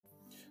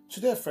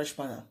Today, a fresh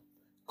manner.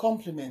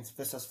 Compliment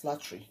versus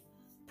flattery.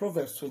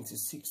 Proverbs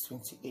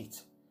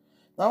 26:28.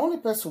 Now, only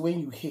person when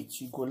you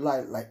hate, you go lie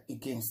like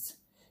against.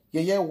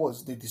 Your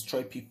words, they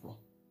destroy people.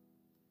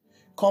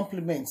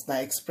 Compliments na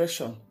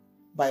expression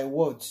by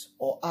words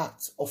or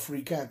acts of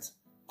regard,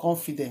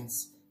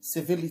 confidence,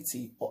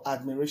 civility, or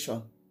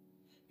admiration.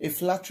 A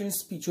flattering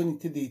speech when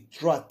they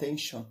draw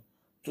attention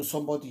to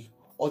somebody,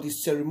 or the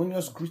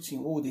ceremonious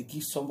greeting wey they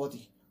give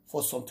somebody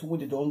for something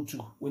when they don't do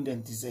when they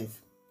deserve.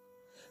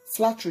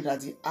 Flattery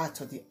is the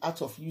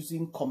art of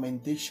using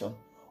commendation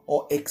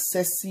or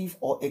excessive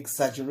or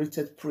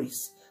exaggerated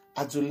praise,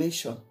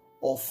 adulation,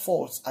 or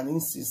false and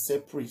insincere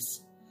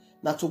praise.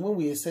 Now to when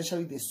we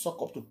essentially they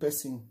suck up to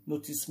person,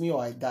 notice me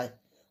or I die,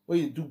 when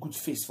you do good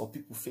face for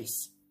people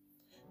face.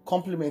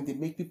 Compliment they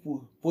make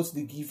people, both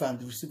the giver and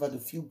the receiver, they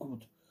feel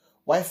good.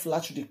 While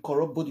flattery they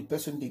corrupt both the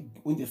person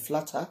when they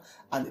flatter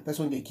and the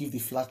person when they give the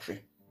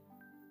flattery.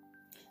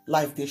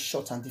 Life they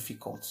short and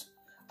difficult.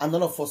 And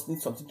none of us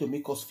need something to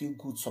make us feel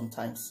good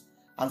sometimes.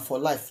 And for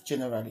life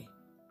generally.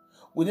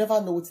 We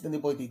never know what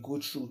anybody they go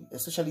through,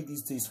 especially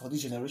these days for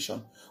this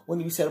generation. When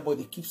we say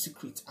everybody they keep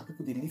secret and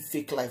people they live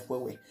fake life where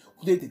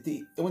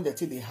when they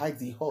say they hide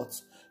the hurt,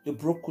 the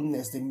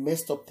brokenness, the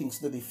messed up things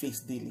that they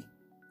face daily.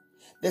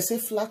 They say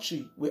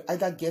flattery will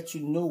either get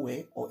you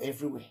nowhere or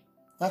everywhere.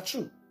 Not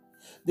true.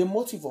 The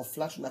motive of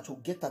flattery is to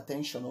get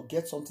attention or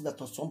get something that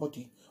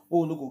somebody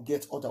will not go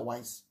get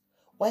otherwise.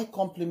 Why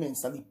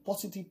compliments and the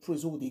positive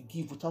praise they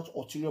give without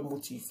ulterior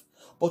motive,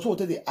 but what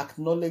they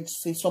acknowledge,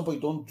 say somebody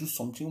don't do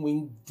something when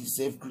you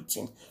deserve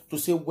greeting, to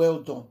say well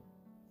done,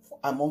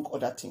 among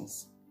other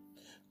things.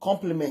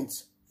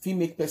 Compliments feel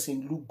make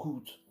person look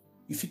good.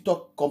 If you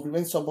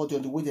compliment somebody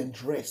on the way they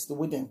dress, the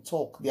way they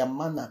talk, their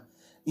manner,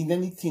 in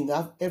anything, they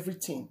have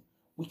everything.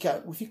 We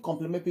feel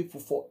compliment people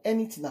for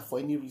anything and for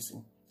any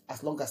reason,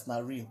 as long as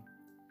not real.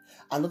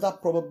 Another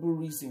probable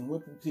reason when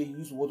people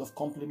use word of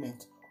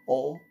compliment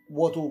or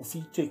word of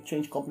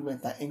change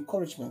compliment and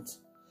encouragement.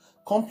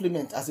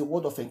 Compliment as a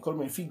word of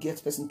encouragement if you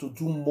get person to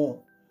do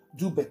more,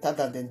 do better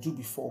than they do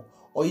before,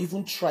 or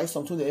even try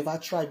something they ever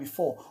tried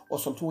before, or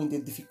something when they're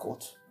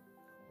difficult.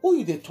 Who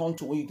you they turn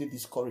to when you did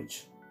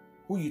discourage?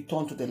 Who you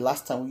turn to the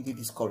last time when you did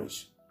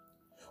discourage?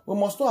 We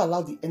must not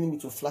allow the enemy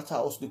to flatter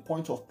us to the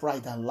point of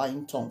pride and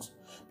lying tongues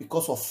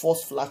because of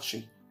false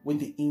flattery when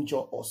they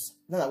injure us.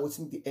 That's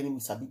what the enemy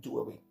sabi do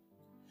away.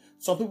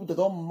 Some people they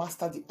don't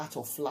master the art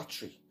of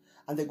flattery.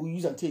 And they go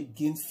use and take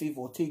gain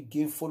favor, take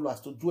gain followers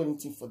to do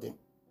anything for them.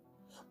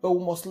 But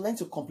we must learn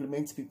to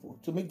compliment people,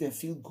 to make them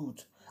feel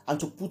good, and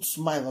to put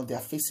smile on their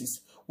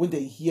faces when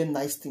they hear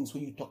nice things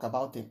when you talk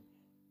about them.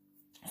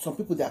 Some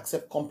people they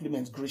accept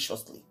compliments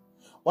graciously,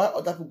 while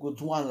other people go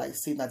do one like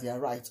saying that they are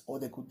right, or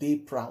they go they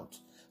proud.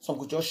 Some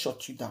go just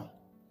shut you down.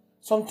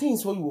 Some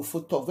things where you will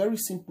talk, very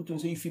simple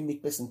things where you feel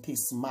make person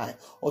taste smile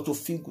or to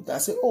feel good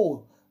and say,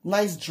 oh,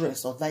 nice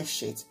dress or nice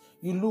shirt.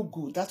 You look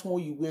good. That's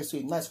what you wear, so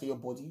it's nice for your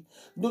body.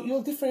 You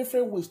know,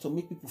 different ways to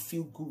make people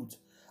feel good.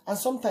 And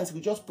sometimes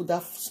we just put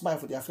that smile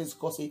for their face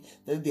because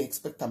they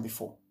expect them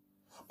before.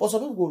 But some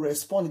people will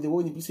respond in the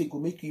way they say it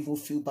will make you even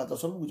feel bad. Or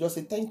some people will just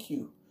say, thank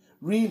you.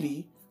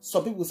 Really?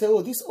 Some people say,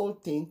 oh, this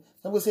old thing.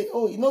 Some will say,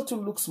 oh, it not to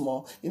look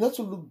small, it not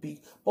to look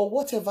big. But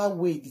whatever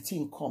way the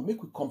thing come,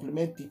 make we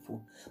compliment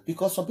people.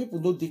 Because some people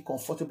know they're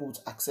comfortable with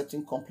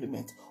accepting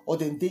compliments. Or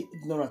then they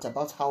ignorant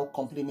about how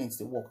compliments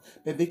they work.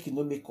 But make it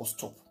not make us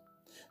stop.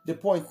 The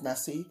point now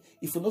say,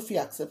 if we don't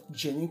feel accept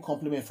genuine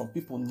compliment from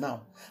people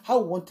now, how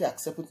we want to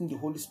accept what the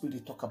Holy Spirit they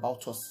talk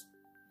about us?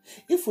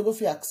 If we don't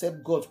feel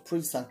accept God's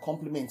praise and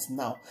compliments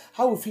now,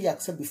 how will we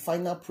accept the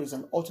final praise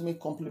and ultimate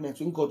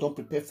compliments when God don't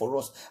prepare for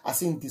us,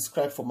 as in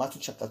described for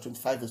Matthew chapter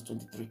 25 verse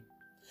 23?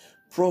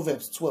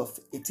 Proverbs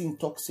 12:18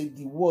 talks say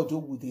the word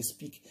will they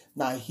speak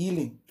now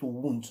healing to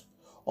wound.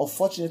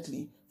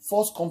 Unfortunately,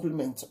 false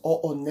compliments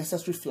or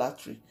unnecessary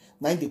flattery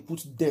now they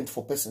put dent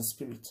for person's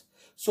spirit.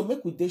 So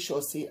make we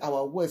sure say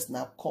our words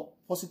now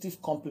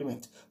positive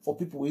compliment for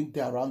people in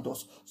there around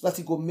us, so that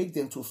it will make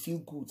them to feel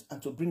good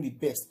and to bring the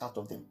best out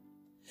of them.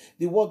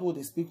 The word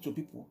they speak to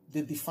people,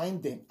 they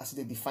define them as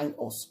they define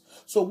us.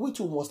 So we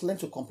too must learn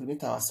to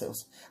compliment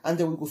ourselves, and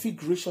then we will feel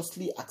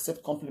graciously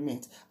accept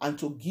compliment and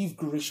to give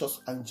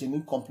gracious and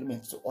genuine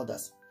compliments to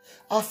others.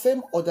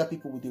 Affirm other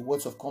people with the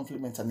words of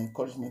compliment and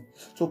encouragement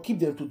to keep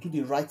them to do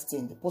the right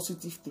thing, the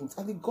positive things,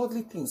 and the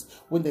godly things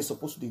when they're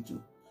supposed to do.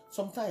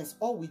 Sometimes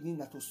all we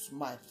need is to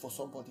smile for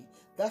somebody.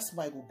 That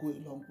smile will go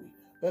a long way.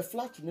 But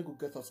flattery will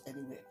get us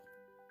anywhere.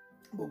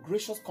 But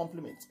gracious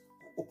compliments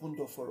will open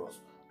door for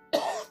us.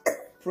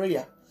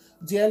 Prayer.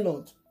 Dear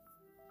Lord,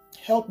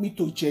 help me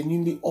to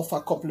genuinely offer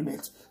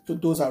compliments to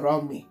those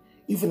around me,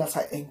 even as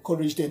I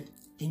encourage them.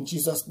 In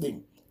Jesus'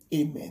 name,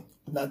 amen.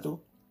 Nado.